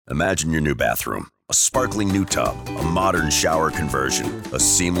Imagine your new bathroom. A sparkling new tub, a modern shower conversion, a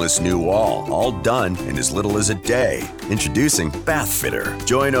seamless new wall, all done in as little as a day. Introducing Bath Fitter.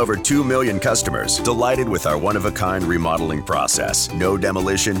 Join over 2 million customers delighted with our one-of-a-kind remodeling process. No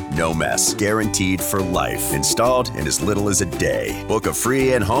demolition, no mess. Guaranteed for life. Installed in as little as a day. Book a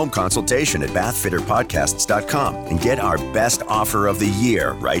free in-home consultation at bathfitterpodcasts.com and get our best offer of the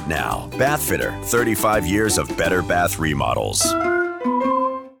year right now. Bath Fitter, 35 years of better bath remodels.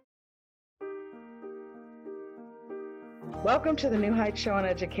 Welcome to the New Heights Show on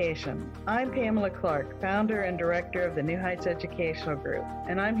Education. I'm Pamela Clark, founder and director of the New Heights Educational Group,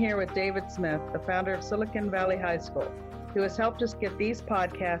 and I'm here with David Smith, the founder of Silicon Valley High School, who has helped us get these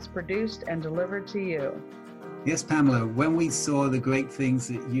podcasts produced and delivered to you. Yes, Pamela, when we saw the great things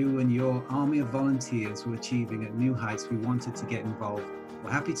that you and your army of volunteers were achieving at New Heights, we wanted to get involved. We're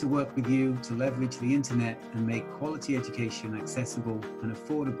happy to work with you to leverage the internet and make quality education accessible and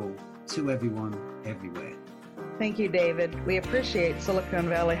affordable to everyone, everywhere. Thank you, David. We appreciate Silicon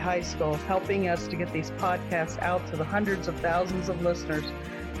Valley High School helping us to get these podcasts out to the hundreds of thousands of listeners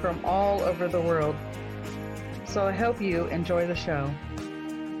from all over the world. So I hope you enjoy the show.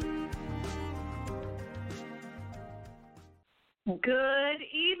 Good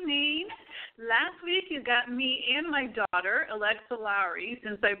evening. Last week you got me and my daughter, Alexa Lowery,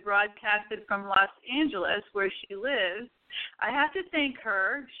 since I broadcasted from Los Angeles, where she lives. I have to thank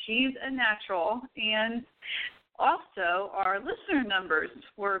her. She's a natural, and also, our listener numbers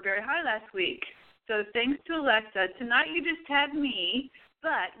were very high last week. So thanks to Alexa. Tonight you just had me,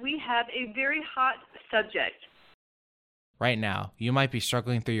 but we have a very hot subject. Right now, you might be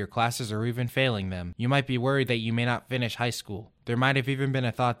struggling through your classes or even failing them. You might be worried that you may not finish high school. There might have even been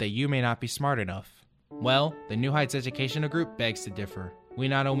a thought that you may not be smart enough. Well, the New Heights Educational Group begs to differ. We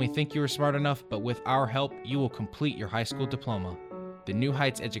not only think you are smart enough, but with our help, you will complete your high school diploma. The New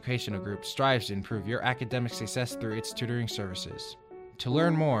Heights Educational Group strives to improve your academic success through its tutoring services. To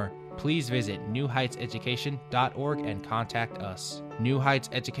learn more, please visit newheightseducation.org and contact us. New Heights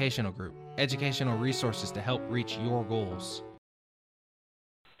Educational Group, educational resources to help reach your goals.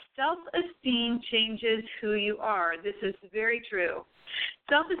 Self-esteem changes who you are. This is very true.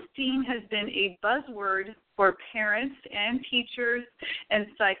 Self-esteem has been a buzzword for parents and teachers and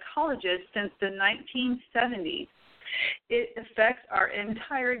psychologists since the 1970s. It affects our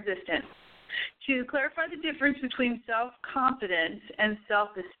entire existence. To clarify the difference between self-confidence and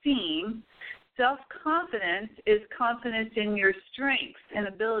self-esteem, self-confidence is confidence in your strengths and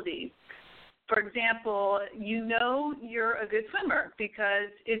abilities. For example, you know you're a good swimmer because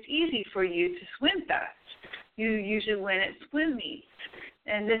it's easy for you to swim fast. You usually win at swim meets,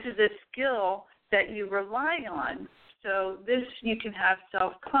 and this is a skill that you rely on. So this you can have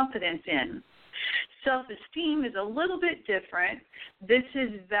self-confidence in. Self-esteem is a little bit different. This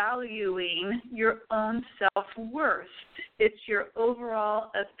is valuing your own self-worth. It's your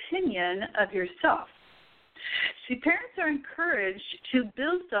overall opinion of yourself. See, parents are encouraged to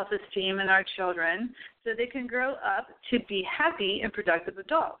build self-esteem in our children so they can grow up to be happy and productive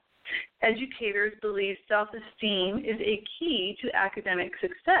adults. Educators believe self-esteem is a key to academic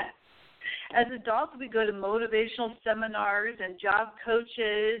success. As adults, we go to motivational seminars and job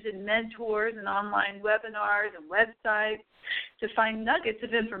coaches and mentors and online webinars and websites to find nuggets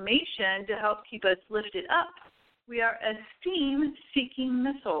of information to help keep us lifted up. We are esteem-seeking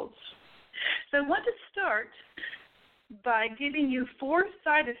missiles. So I want to start by giving you 4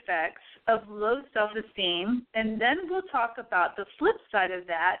 side effects of low self-esteem, and then we'll talk about the flip side of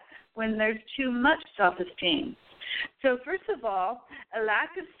that when there's too much self-esteem. So first of all, a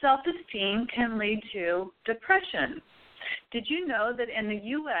lack of self-esteem can lead to depression. Did you know that in the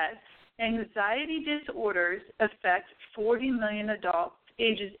U.S., anxiety disorders affect 40 million adults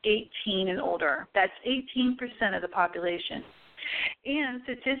ages 18 and older? That's 18% of the population. And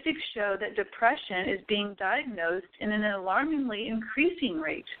statistics show that depression is being diagnosed in an alarmingly increasing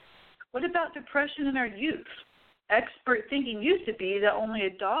rate. What about depression in our youth? Expert thinking used to be that only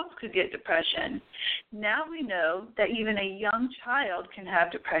adults could get depression. Now we know that even a young child can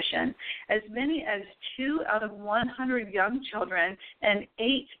have depression. As many as 2 out of 100 young children and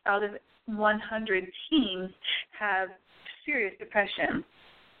 8 out of 100 teens have serious depression.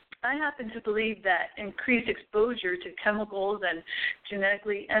 I happen to believe that increased exposure to chemicals and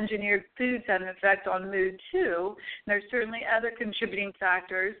genetically engineered foods have an effect on mood too. There's certainly other contributing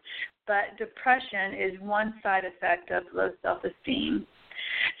factors, but depression is one side effect of low self-esteem.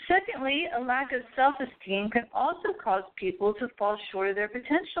 Secondly, a lack of self-esteem can also cause people to fall short of their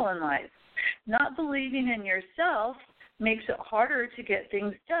potential in life. Not believing in yourself makes it harder to get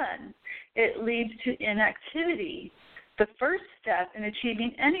things done. It leads to inactivity. The first step in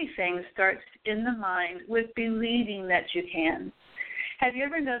achieving anything starts in the mind with believing that you can. Have you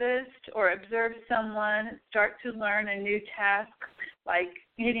ever noticed or observed someone start to learn a new task, like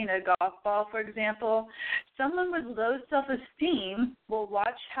hitting a golf ball, for example? Someone with low self-esteem will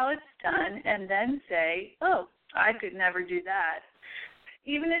watch how it's done and then say, oh, I could never do that.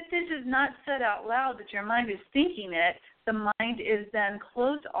 Even if this is not said out loud, but your mind is thinking it, the mind is then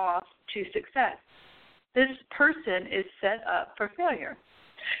closed off to success. This person is set up for failure.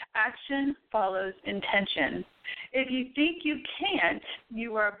 Action follows intention. If you think you can't,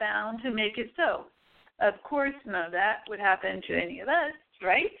 you are bound to make it so. Of course, none of that would happen to any of us,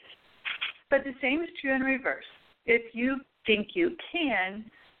 right? But the same is true in reverse. If you think you can,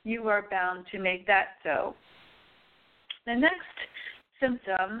 you are bound to make that so. The next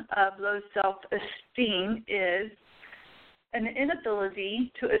symptom of low self-esteem is an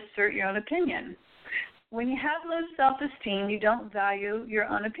inability to assert your own opinion. When you have low self-esteem, you don't value your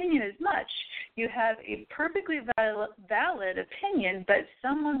own opinion as much. You have a perfectly valid opinion, but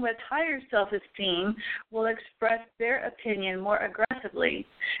someone with higher self-esteem will express their opinion more aggressively.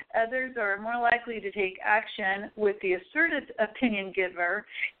 Others are more likely to take action with the assertive opinion giver,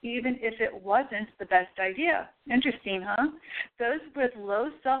 even if it wasn't the best idea. Interesting, huh? Those with low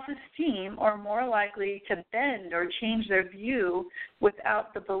self-esteem are more likely to bend or change their view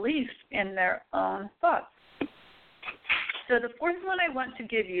without the belief in their own thoughts. So the fourth one I want to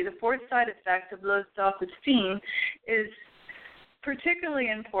give you, the fourth side effect of low self-esteem, is particularly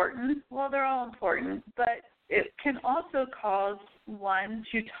important. Well, they're all important, but it can also cause one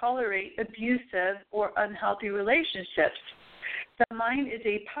to tolerate abusive or unhealthy relationships. The mind is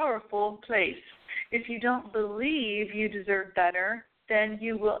a powerful place. If you don't believe you deserve better, then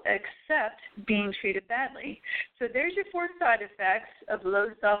you will accept being treated badly. So there's your four side effects of low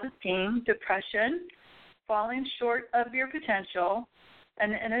self-esteem: depression, falling short of your potential,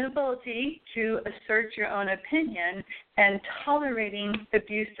 an inability to assert your own opinion, and tolerating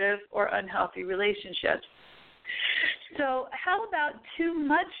abusive or unhealthy relationships. So how about too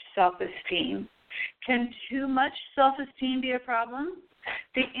much self-esteem? Can too much self-esteem be a problem?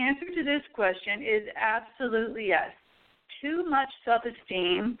 The answer to this question is absolutely yes. Too much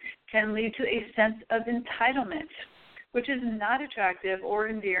self-esteem can lead to a sense of entitlement, which is not attractive or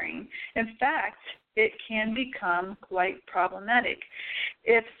endearing. In fact, it can become quite problematic.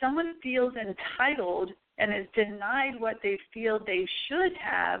 If someone feels entitled and is denied what they feel they should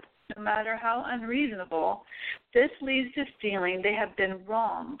have, no matter how unreasonable, this leads to feeling they have been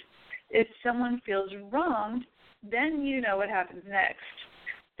wronged. If someone feels wronged, then you know what happens next.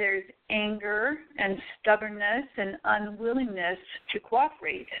 There's anger and stubbornness and unwillingness to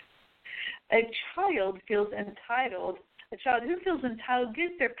cooperate. A child who feels entitled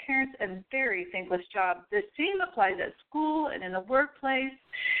gives their parents a very thankless job. The same applies at school and in the workplace.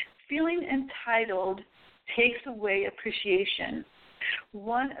 Feeling entitled takes away appreciation.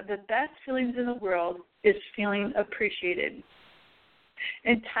 One of the best feelings in the world is feeling appreciated.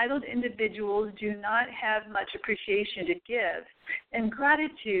 Entitled individuals do not have much appreciation to give, and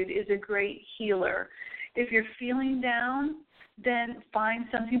gratitude is a great healer. If you're feeling down, then find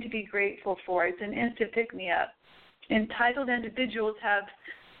something to be grateful for. It's an instant pick-me-up. Entitled individuals have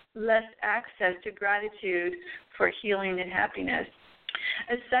less access to gratitude for healing and happiness.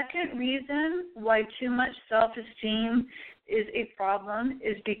 A second reason why too much self-esteem is a problem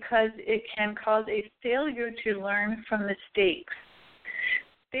is because it can cause a failure to learn from mistakes.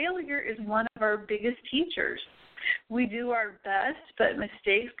 Failure is one of our biggest teachers. We do our best, but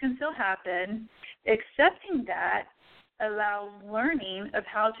mistakes can still happen. Accepting that allows learning of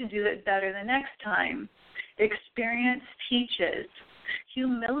how to do it better the next time. Experience teaches.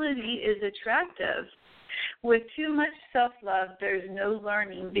 Humility is attractive. With too much self-love, there's no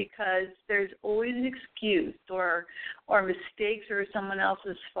learning because there's always an excuse or mistakes or someone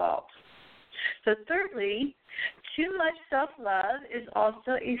else's fault. So thirdly, too much self-love is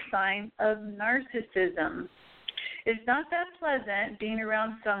also a sign of narcissism. It's not that pleasant being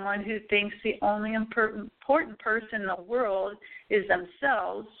around someone who thinks the only important person in the world is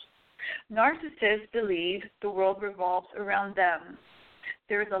themselves. Narcissists believe the world revolves around them.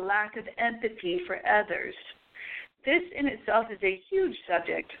 There is a lack of empathy for others. This in itself is a huge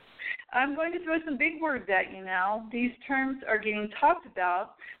subject. I'm going to throw some big words at you now. These terms are getting talked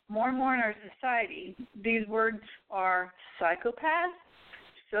about more and more in our society. These words are psychopath,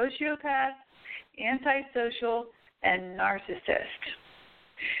 sociopath, antisocial, and narcissist.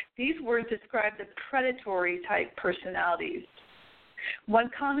 These words describe the predatory type personalities. One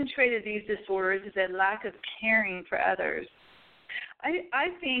common trait of these disorders is a lack of caring for others. I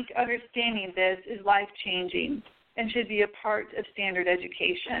think understanding this is life-changing. and should be a part of standard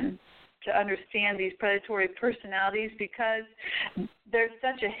education to understand these predatory personalities because there's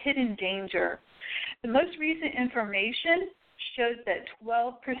such a hidden danger. The most recent information shows that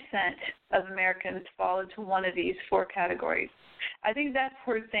 12% of Americans fall into one of these four categories. I think that's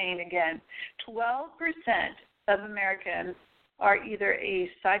worth saying again. 12% of Americans are either a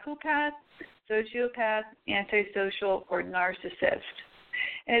psychopath, sociopath, antisocial, or narcissist.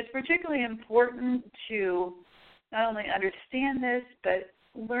 And it's particularly important to not only understand this, but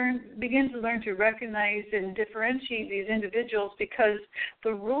begin to learn to recognize and differentiate these individuals because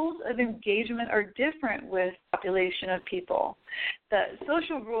the rules of engagement are different with population of people. The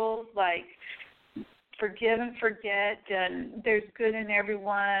social rules like forgive and forget and there's good in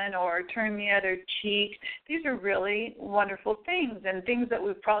everyone or turn the other cheek, these are really wonderful things and things that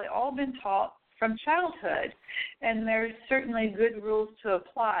we've probably all been taught from childhood. And there's certainly good rules to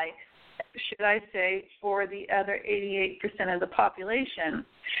apply, should I say, for the other 88% of the population.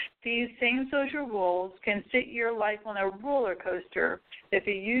 These same social rules can set your life on a roller coaster if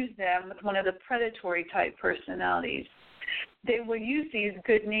you use them with one of the predatory type personalities. They will use these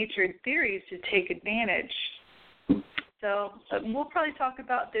good-natured theories to take advantage. So we'll probably talk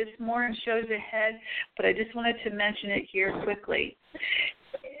about this more in shows ahead, but I just wanted to mention it here quickly.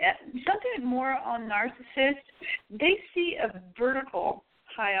 Something more on narcissists, they see a vertical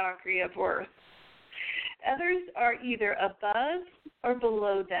hierarchy of worth. Others are either above or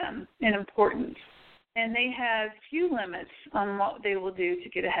below them in importance, and they have few limits on what they will do to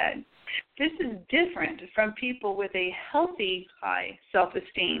get ahead. This is different from people with a healthy high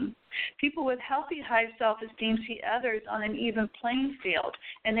self-esteem. People with healthy high self-esteem see others on an even playing field,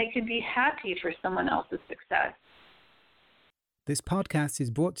 and they can be happy for someone else's success. This podcast is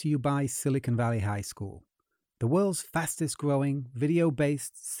brought to you by Silicon Valley High School, the world's fastest growing,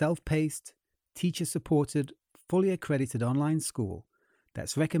 video-based, self-paced, teacher-supported, fully accredited online school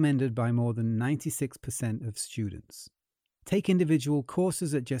that's recommended by more than 96% of students. Take individual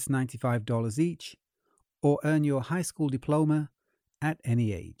courses at just $95 each, or earn your high school diploma at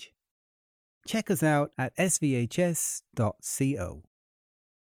any age. Check us out at svhs.co.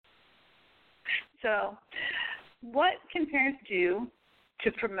 So, what can parents do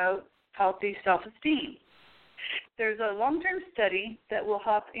to promote healthy self-esteem? There's a long-term study that will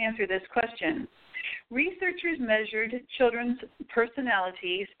help answer this question. Researchers measured children's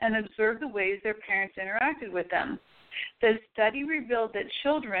personalities and observed the ways their parents interacted with them. The study revealed that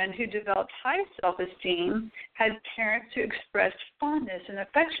children who developed high self-esteem had parents who expressed fondness and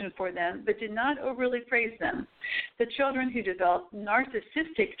affection for them but did not overly praise them. The children who developed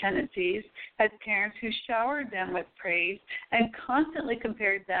narcissistic tendencies had parents who showered them with praise and constantly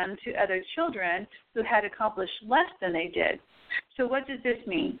compared them to other children who had accomplished less than they did. So what does this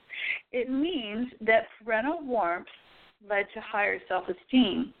mean? It means that parental warmth led to higher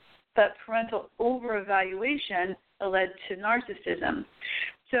self-esteem, but parental over-evaluation led to narcissism.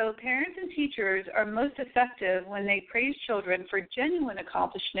 So parents and teachers are most effective when they praise children for genuine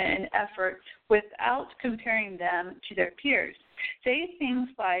accomplishment and effort without comparing them to their peers. Say things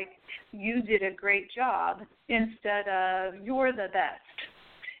like, you did a great job, instead of, you're the best.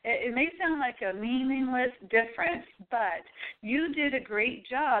 It may sound like a meaningless difference, but you did a great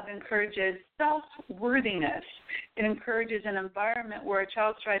job encourages self-worthiness. It encourages an environment where a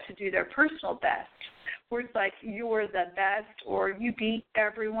child tries to do their personal best. Words like you're the best or you beat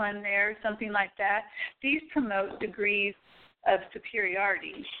everyone there, something like that, these promote degrees of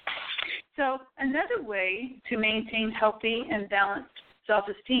superiority. So another way to maintain healthy and balanced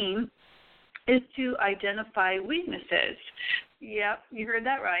self-esteem is to identify weaknesses. Yep, you heard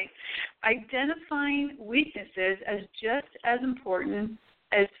that right. Identifying weaknesses is just as important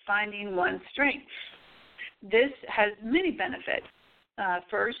as finding one's strengths. This has many benefits.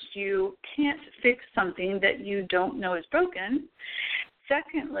 First, you can't fix something that you don't know is broken.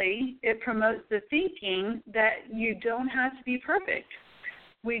 Secondly, it promotes the thinking that you don't have to be perfect.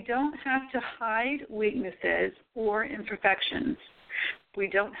 We don't have to hide weaknesses or imperfections. We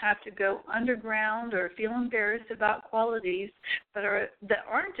don't have to go underground or feel embarrassed about qualities that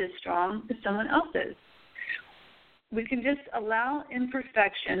aren't as strong as someone else's. We can just allow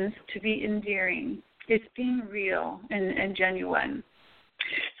imperfections to be endearing. It's being real and genuine.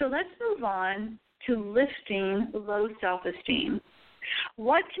 So let's move on to lifting low self-esteem.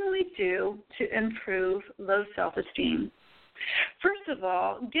 What can we do to improve low self-esteem? First of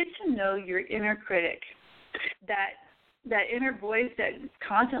all, get to know your inner critic, that inner voice that's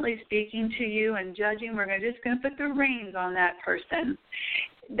constantly speaking to you and judging. We're just going to put the reins on that person.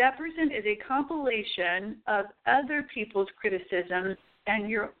 That person is a compilation of other people's criticisms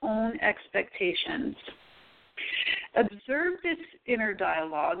and your own expectations. Observe this inner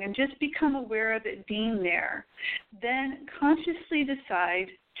dialogue and just become aware of it being there. Then consciously decide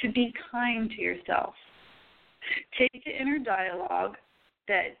to be kind to yourself. Take the inner dialogue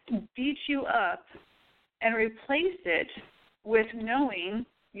that beats you up and replace it with knowing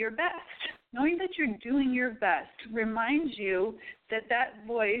your best. Knowing that you're doing your best reminds you that that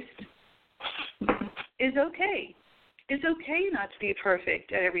voice is okay. It's okay not to be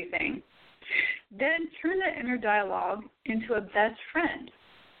perfect at everything. Then turn that inner dialogue into a best friend.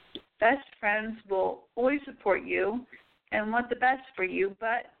 Best friends will always support you and want the best for you,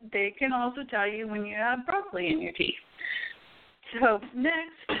 but they can also tell you when you have broccoli in your teeth. So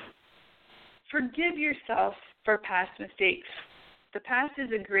next, forgive yourself for past mistakes. The past is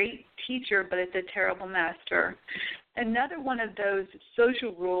a great teacher, but it's a terrible master. Another one of those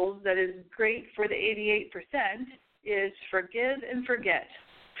social rules that is great for the 88% is forgive and forget.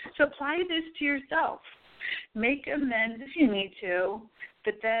 So apply this to yourself. Make amends if you need to,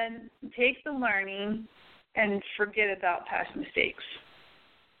 but then take the learning and forget about past mistakes.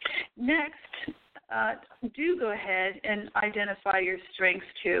 Next, do go ahead and identify your strengths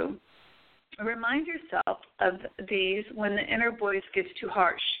too. Remind yourself of these when the inner voice gets too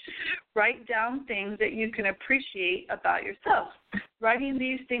harsh. Write down things that you can appreciate about yourself. Writing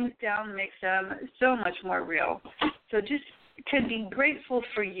these things down makes them so much more real. So just to be grateful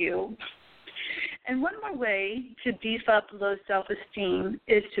for you. And one more way to beef up low self-esteem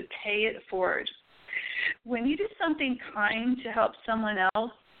is to pay it forward. When you do something kind to help someone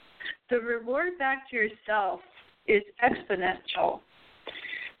else, the reward back to yourself is exponential.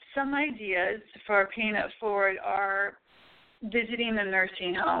 Some ideas for paying it forward are visiting the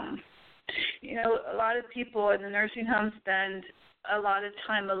nursing home. You know, a lot of people in the nursing home spend a lot of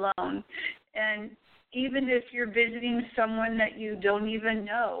time alone. And even if you're visiting someone that you don't even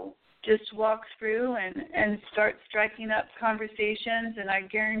know, just walk through and start striking up conversations, and I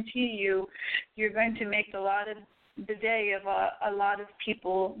guarantee you, you're going to make the day of a lot of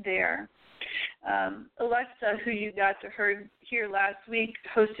people there. Alexa, who you got to hear last week,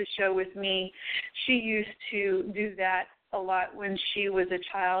 host a show with me. She used to do that a lot when she was a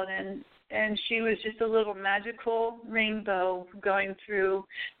child, and she was just a little magical rainbow going through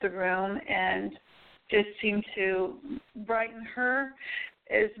the room, and just seemed to brighten her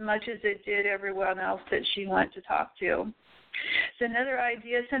as much as it did everyone else that she went to talk to. So another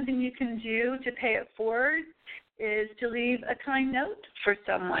idea, something you can do to pay it forward, is to leave a kind note for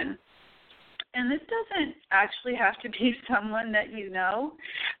someone. And this doesn't actually have to be someone that you know.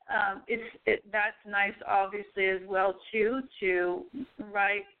 That's nice, obviously, as well, too, to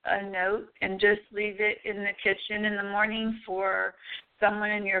write a note and just leave it in the kitchen in the morning for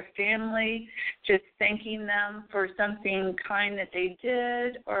someone in your family, just thanking them for something kind that they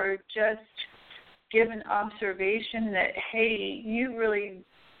did, or just give an observation that, hey, you really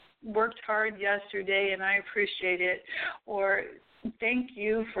worked hard yesterday and I appreciate it, or thank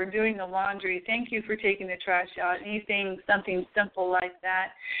you for doing the laundry, thank you for taking the trash out, something simple like that.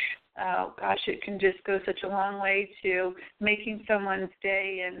 Gosh, it can just go such a long way to making someone's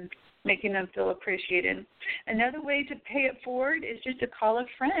day and making them feel appreciated. Another way to pay it forward is just to call a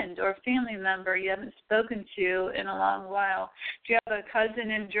friend or a family member you haven't spoken to in a long while. If you have a cousin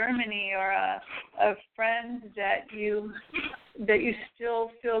in Germany or a friend that you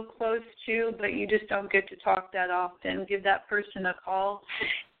still feel close to, but you just don't get to talk that often, give that person a call,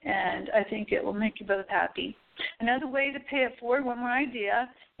 and I think it will make you both happy. Another way to pay it forward, one more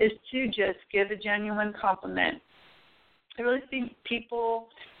idea, is to just give a genuine compliment. I really think people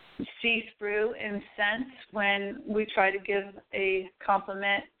see through and sense when we try to give a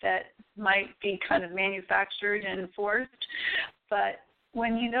compliment that might be kind of manufactured and forced. But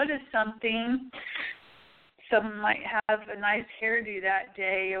when you notice something, someone might have a nice hairdo that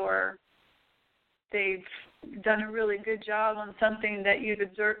day, or they've done a really good job on something that you've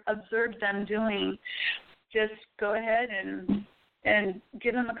observed them doing, just go ahead and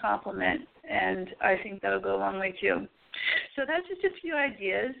give them a compliment, and I think that'll go a long way too. So that's just a few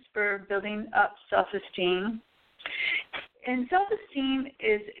ideas for building up self-esteem. And self-esteem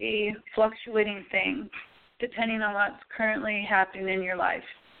is a fluctuating thing depending on what's currently happening in your life.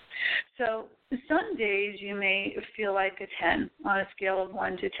 So some days you may feel like a 10 on a scale of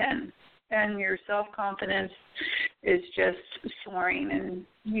 1 to 10, and your self-confidence is just soaring and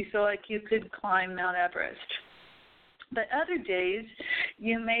you feel like you could climb Mount Everest. But other days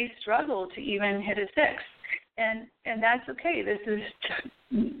you may struggle to even hit a 6. And that's okay. This is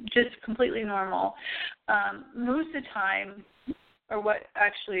just completely normal. Most of the time, or what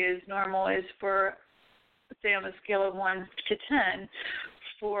actually is normal, is for, say, on a scale of 1 to 10,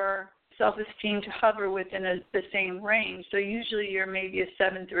 for self-esteem to hover within the same range. So usually you're maybe a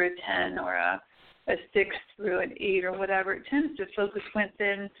 7 through a 10 or a 6 through an 8 or whatever. It tends to focus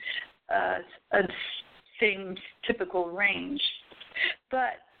within a same typical range.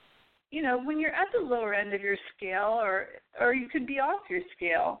 But, when you're at the lower end of your scale or you could be off your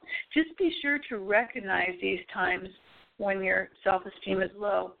scale, just be sure to recognize these times when your self-esteem is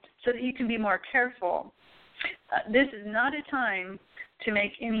low so that you can be more careful. This is not a time to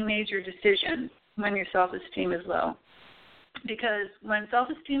make any major decisions when your self-esteem is low. Because when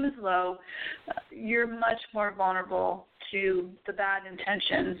self-esteem is low, you're much more vulnerable to the bad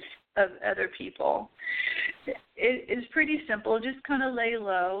intentions of other people. It is pretty simple. Just kind of lay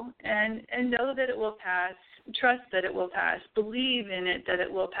low and know that it will pass. Trust that it will pass. Believe in it that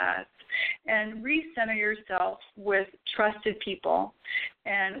it will pass. And recenter yourself with trusted people.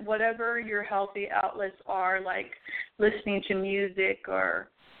 And whatever your healthy outlets are, like listening to music or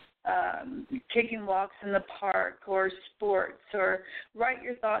taking walks in the park or sports, or write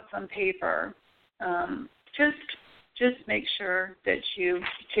your thoughts on paper. Just make sure that you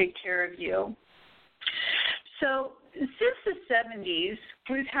take care of you. So since the 70s,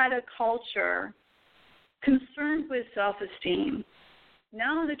 we've had a culture concerned with self-esteem.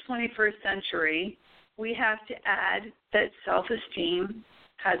 Now in the 21st century, we have to add that self-esteem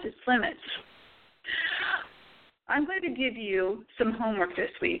has its limits. I'm going to give you some homework this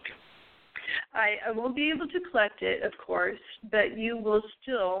week. I won't be able to collect it, of course, but you will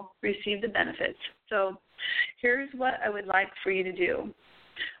still receive the benefits. So here's what I would like for you to do.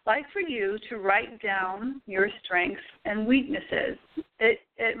 I'd like for you to write down your strengths and weaknesses.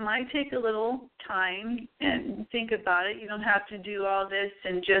 It might take a little time and think about it. You don't have to do all this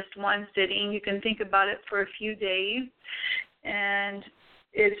in just one sitting. You can think about it for a few days, and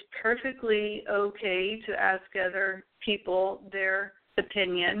it's perfectly okay to ask other people their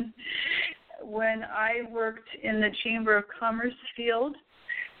opinion. When I worked in the Chamber of Commerce field,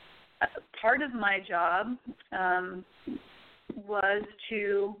 part of my job was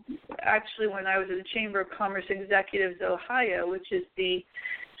to, actually when I was at the Chamber of Commerce Executives Ohio, which is the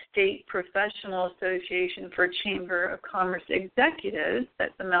State Professional Association for Chamber of Commerce Executives,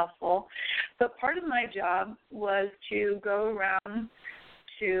 that's a mouthful, but part of my job was to go around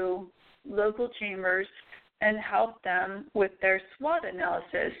to local chambers and help them with their SWOT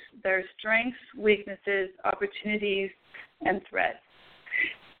analysis, their strengths, weaknesses, opportunities, and threats.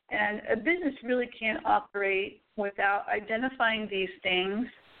 And a business really can't operate without identifying these things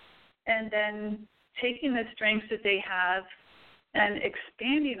and then taking the strengths that they have and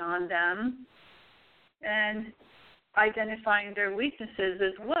expanding on them and identifying their weaknesses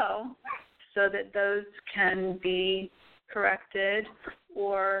as well so that those can be corrected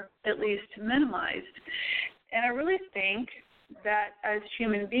or at least minimized. And I really think that as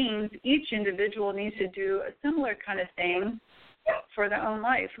human beings, each individual needs to do a similar kind of thing for their own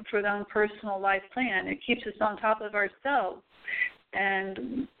life, for their own personal life plan. It keeps us on top of ourselves,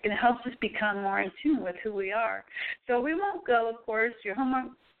 and it helps us become more in tune with who we are. So we won't go, of course, your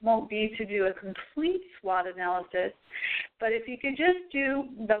homework won't be to do a complete SWOT analysis, but if you could just do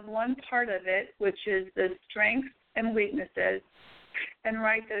the one part of it, which is the strengths and weaknesses, and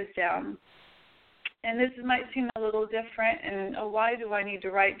write those down. And this might seem a little different, and why do I need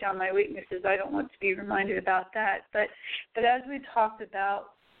to write down my weaknesses? I don't want to be reminded about that. But as we talked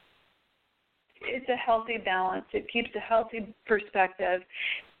about, it's a healthy balance. It keeps a healthy perspective.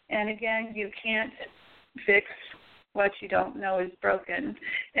 And again, you can't fix what you don't know is broken.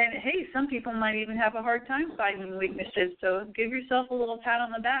 And hey, some people might even have a hard time finding weaknesses, so give yourself a little pat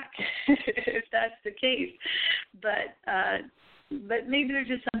on the back if that's the case. But maybe there's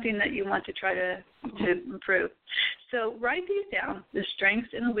just something that you want to try to improve. So write these down, the strengths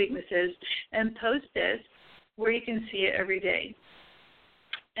and the weaknesses, and post this where you can see it every day.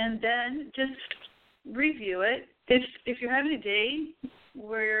 And then just review it. If you're having a day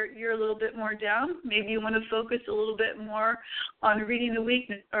where you're a little bit more down, maybe you want to focus a little bit more on reading the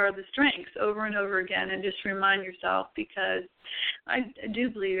weakness or the strengths over and over again and just remind yourself, because I do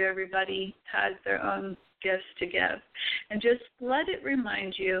believe everybody has their own gifts to give. And just let it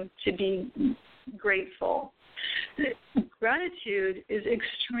remind you to be grateful. Gratitude is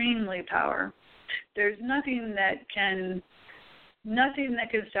extremely powerful. There's nothing that can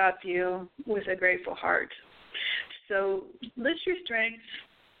stop you with a grateful heart. So list your strengths,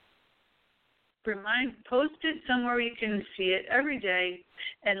 post it somewhere you can see it every day,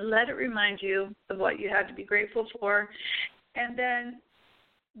 and let it remind you of what you have to be grateful for. And then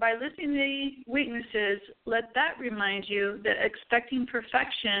by listing the weaknesses, let that remind you that expecting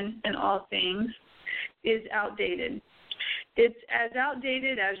perfection in all things is outdated. It's as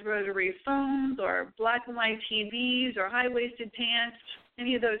outdated as rotary phones or black and white TVs or high-waisted pants,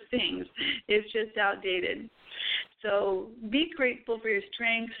 any of those things. It's just outdated. So be grateful for your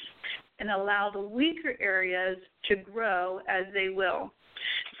strengths and allow the weaker areas to grow as they will.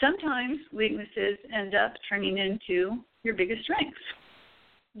 Sometimes weaknesses end up turning into your biggest strengths.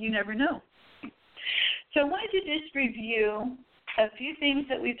 You never know. So I wanted to just review a few things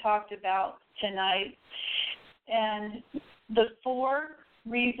that we talked about tonight. And the 4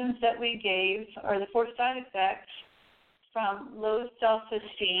 reasons that we gave, or the 4 side effects from low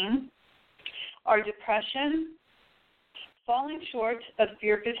self-esteem, are depression, falling short of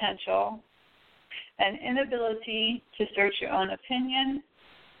your potential, an inability to search your own opinion,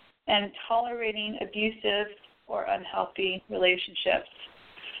 and tolerating abusive or unhealthy relationships.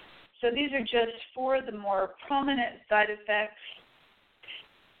 So these are just 4 of the more prominent side effects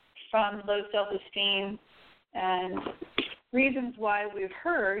from low self-esteem and reasons why we've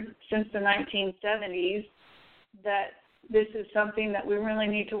heard since the 1970s that this is something that we really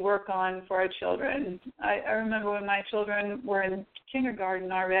need to work on for our children. I remember when my children were in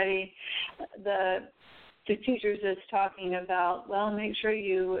kindergarten already, the teachers is talking about, well, make sure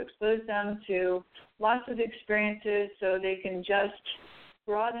you expose them to lots of experiences so they can just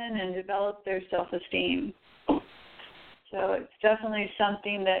broaden and develop their self-esteem. So it's definitely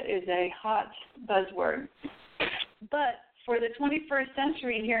something that is a hot buzzword. But for the 21st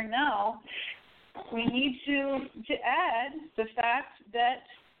century here now, we need to add the fact that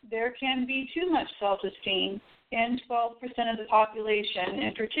there can be too much self-esteem in 12% of the population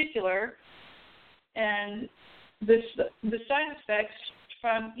in particular, and the side effects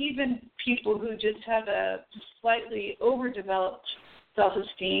from even people who just have a slightly overdeveloped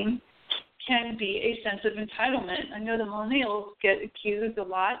self-esteem can be a sense of entitlement. I know the millennials get accused a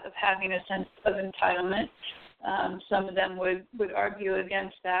lot of having a sense of entitlement. Some of them would argue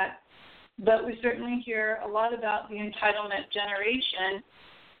against that. But we certainly hear a lot about the entitlement generation.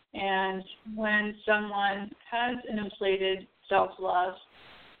 And when someone has an inflated self-love,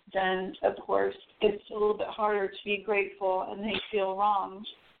 then, of course, it's a little bit harder to be grateful, and they feel wronged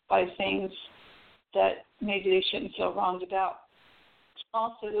by things that maybe they shouldn't feel wronged about.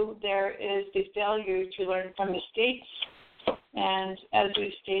 Also, there is the failure to learn from mistakes. And as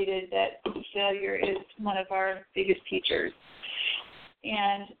we've stated, that failure is one of our biggest teachers.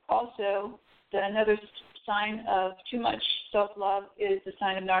 And also, another sign of too much self-love is the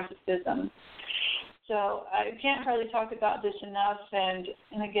sign of narcissism. So I can't hardly talk about this enough, and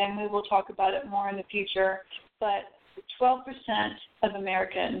again, we will talk about it more in the future, but 12% of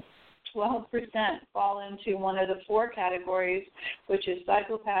Americans, 12% fall into one of the 4 categories, which is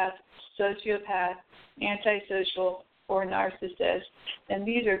psychopath, sociopath, antisocial, or narcissist. And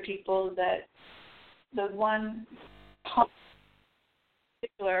these are people that the one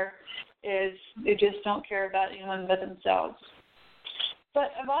particular is they just don't care about anyone but themselves.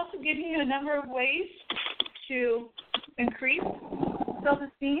 But I've also given you a number of ways to increase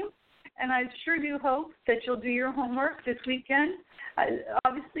self-esteem, and I sure do hope that you'll do your homework this weekend.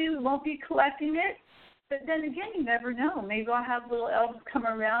 Obviously, we won't be collecting it, but then again, you never know. Maybe I'll have little elves come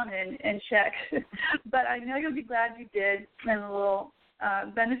around and check. But I know you'll be glad you did, and it will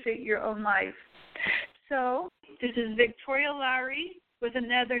benefit your own life. So this is Victoria Lowery with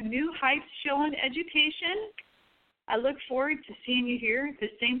another New Heights show on education. I look forward to seeing you here at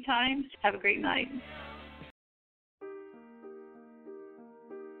the same time. Have a great night.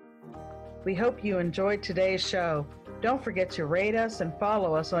 We hope you enjoyed today's show. Don't forget to rate us and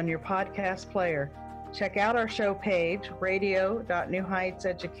follow us on your podcast player. Check out our show page,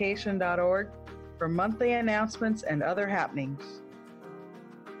 radio.newheightseducation.org, for monthly announcements and other happenings.